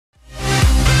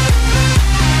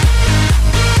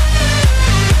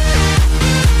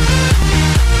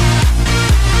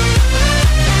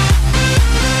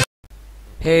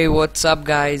Hey, what's up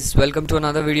guys? Welcome to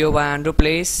another video by Andrew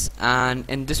Place, and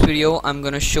in this video I'm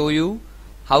gonna show you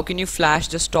how can you flash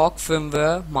the stock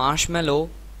firmware Marshmallow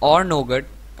or Nougat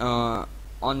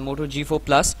on Moto G4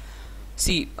 Plus.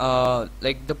 See,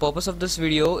 like the purpose of this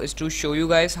video is to show you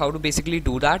guys how to basically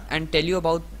do that and tell you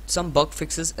about some bug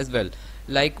fixes as well.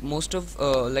 Like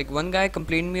like one guy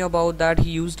complained me about that he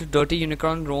used dirty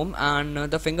Unicorn ROM and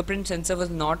the fingerprint sensor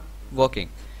was not working.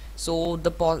 So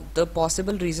the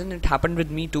possible reason it happened with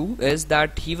me too is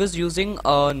that he was using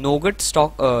a Nougat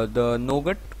the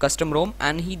Nougat custom ROM,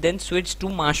 and he then switched to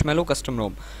Marshmallow custom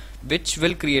ROM, which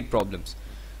will create problems.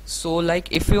 So like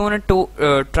if you want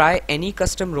to try any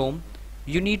custom ROM,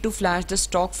 you need to flash the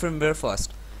stock firmware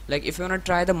first. Like if you want to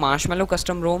try the Marshmallow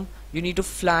custom ROM, you need to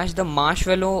flash the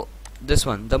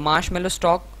the Marshmallow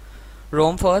stock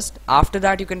ROM first. After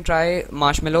that you can try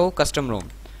Marshmallow custom ROM.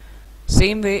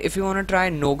 Same way, if you want to try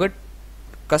Nougat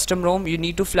custom ROM, you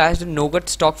need to flash the Nougat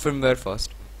stock firmware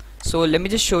first. So let me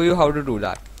just show you how to do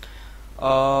that.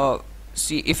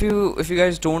 See, if you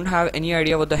guys don't have any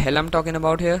idea what the hell I'm talking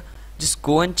about here, just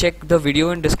go and check the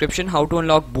video in description how to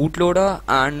unlock Bootloader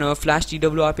and flash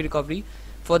TWRP recovery.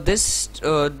 For this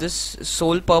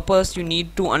sole purpose, you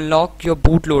need to unlock your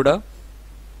Bootloader.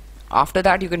 After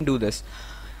that, you can do this.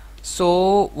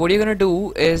 So what you're gonna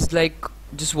do is like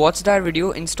just watch that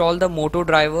video, install the Moto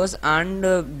drivers and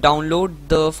download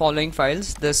the following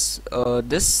files. This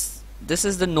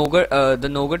is the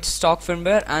Nougat stock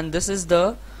firmware, and this is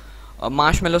the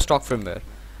Marshmallow stock firmware,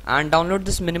 and download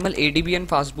this minimal ADB and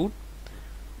fast boot.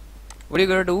 What you're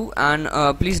gonna do, and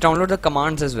please download the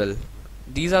commands as well.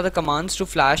 These are the commands to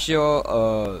flash your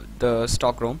the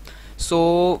stock ROM.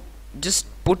 So just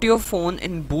put your phone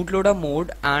in bootloader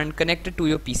mode and connect it to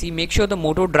your PC. Make sure the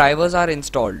Moto drivers are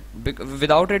installed.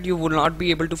 Without it you will not be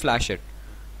able to flash it.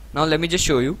 Now let me just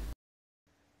show you.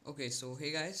 Okay, so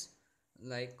hey guys,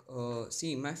 like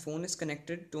see, my phone is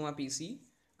connected to my PC,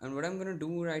 and what I'm gonna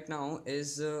do right now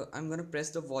is I'm gonna press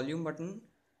the volume button,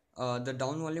 the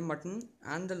down volume button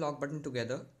and the lock button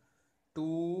together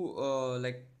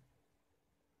to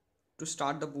to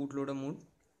start the bootloader mode.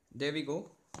 There we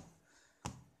go.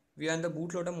 We are in the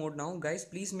bootloader mode now. Guys,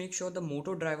 please make sure the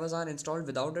Moto drivers are installed.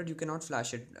 Without it you cannot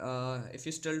flash it. If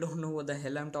you still don't know what the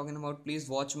hell I'm talking about, please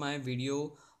watch my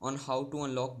video on how to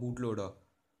unlock bootloader.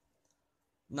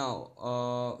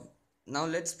 Now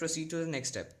let's proceed to the next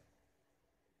step.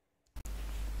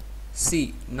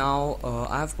 See, now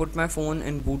I have put my phone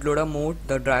in bootloader mode.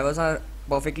 The drivers are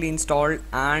perfectly installed,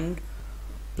 and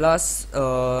plus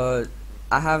I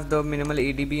have the minimal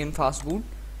ADB and fast boot,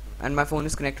 and my phone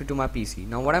is connected to my PC.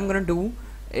 Now what I'm gonna do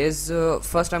is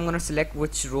first I'm gonna select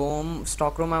which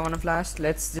stock ROM I wanna flash.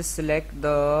 Let's just select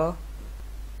the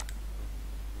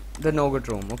Nougat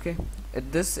ROM. Okay,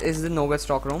 this is the Nougat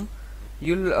stock ROM.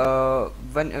 You'll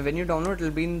when you download,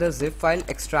 it'll be in the zip file.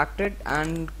 Extract it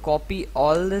and copy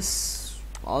all this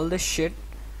shit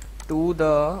to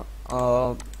the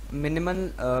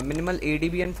minimal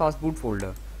ADB and fast boot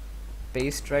folder.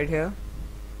 Paste right here.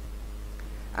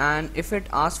 And if it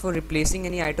asks for replacing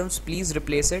any items, please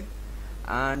replace it.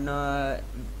 And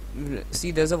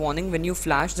see, there's a warning when you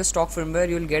flash the stock firmware,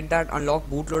 you'll get that unlock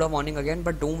bootloader warning again,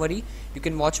 but don't worry, you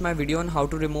can watch my video on how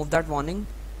to remove that warning.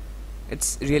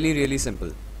 It's really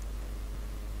simple.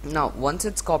 Now once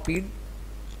it's copied,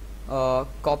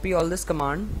 copy all this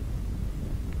command.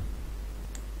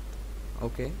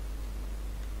 Okay,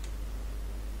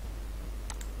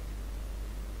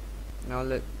 now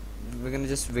we're gonna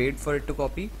just wait for it to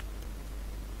copy.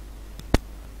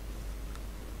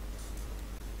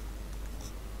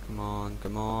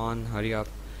 Come on, hurry up.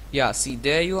 Yeah, see,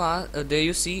 there you are. There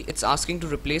you see it's asking to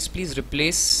replace. Please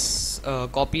replace,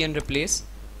 copy and replace,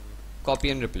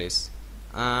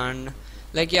 and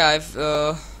like, yeah, if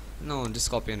no, just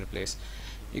copy and replace.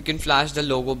 You can flash the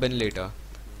logo bin later.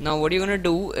 Now what you're gonna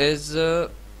do is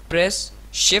press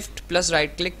shift plus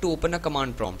right click to open a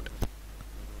command prompt.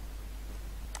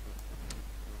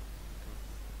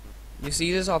 You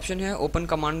see this option here, open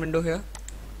command window here.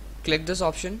 Click this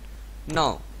option.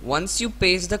 Now once you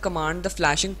paste the command, the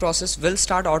flashing process will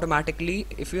start automatically.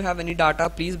 If you have any data,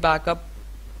 please back up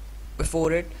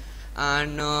before it.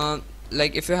 And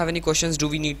like if you have any questions, do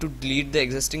we need to delete the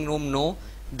existing ROM? No,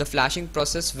 the flashing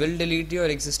process will delete your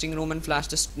existing ROM and flash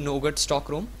the Nougat stock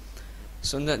ROM.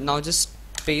 So now just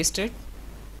paste it.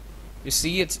 You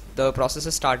see, the process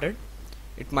has started.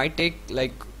 It might take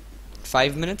like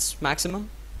 5 minutes maximum.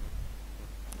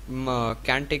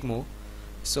 Can't take more.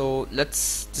 So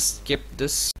let's just skip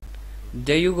this.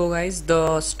 There you go guys,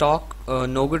 the stock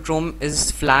Nougat ROM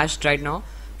is flashed right now,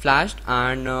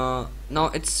 and now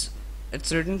it's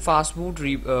written fast boot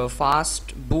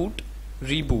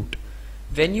reboot.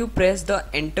 When you press the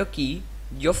enter key,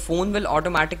 your phone will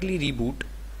automatically reboot,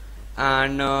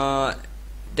 and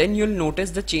then you'll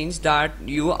notice the change that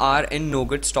you are in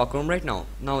Nougat Stockholm right now.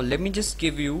 Now let me just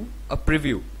give you a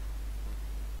preview.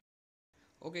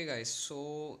 Okay guys,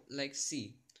 so like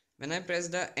see, when I press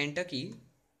the enter key,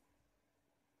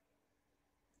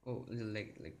 oh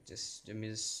like just give me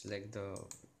just like the,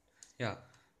 yeah,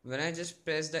 when I just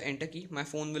press the enter key, my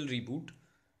phone will reboot,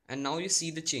 and now you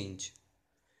see the change.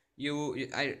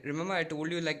 I remember I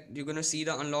told you like you're gonna see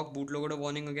the unlock bootloader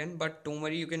warning again, but don't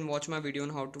worry, you can watch my video on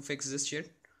how to fix this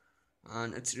shit,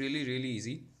 and it's really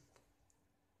easy.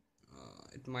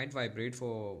 It might vibrate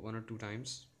for 1 or 2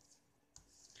 times,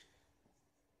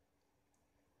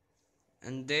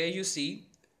 and there you see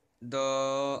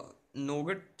the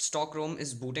Nougat stock ROM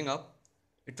is booting up.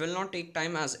 It will not take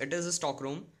time as it is a stock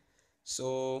ROM.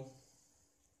 So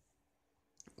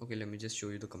okay, let me just show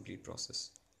you the complete process.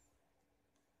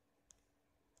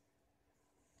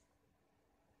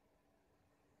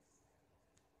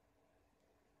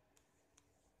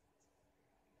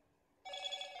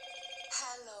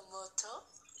 Hello, Moto.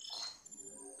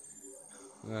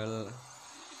 Well,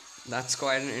 that's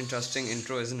quite an interesting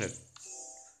intro, isn't it?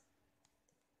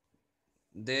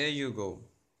 There you go.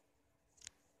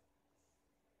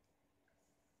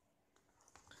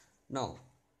 Now,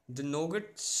 the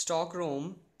Nougat stock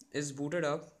ROM is booted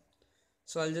up,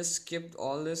 so I'll just skip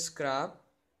all this crap.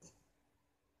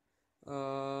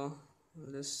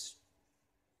 This,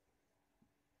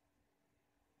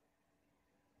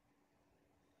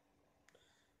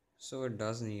 so it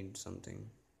does need something.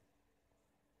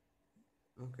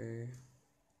 Okay,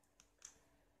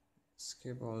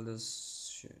 skip all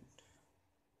this shit.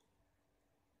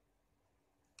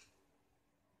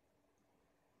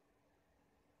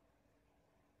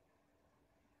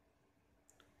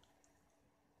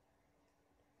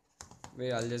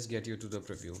 Wait, I'll just get you to the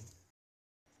preview.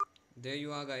 There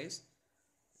you are, guys.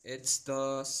 It's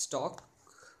the stock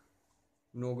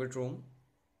Nougat ROM.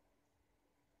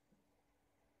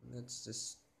 Let's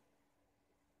just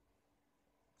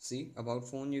see about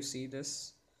phone. You see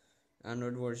this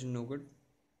Android version Nougat.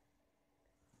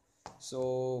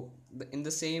 So in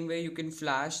the same way, you can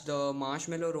flash the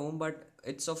Marshmallow ROM, but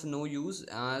it's of no use,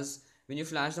 as when you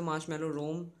flash the Marshmallow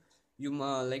ROM,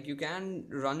 you can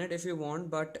run it if you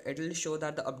want, but it'll show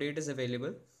that the update is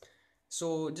available.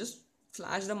 So just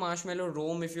flash the Marshmallow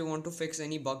ROM if you want to fix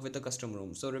any bug with the custom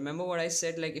ROM. So remember what I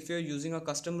said, like if you're using a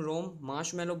custom ROM,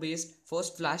 Marshmallow based,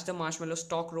 first flash the Marshmallow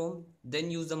stock ROM, then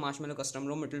use the Marshmallow custom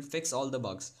ROM. It will fix all the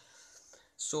bugs.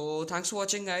 So thanks for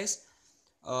watching, guys.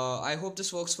 I hope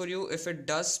this works for you. If it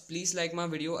does, please like my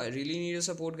video. I really need your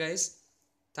support, guys.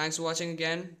 Thanks for watching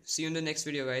again. See you in the next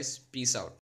video, guys. Peace out.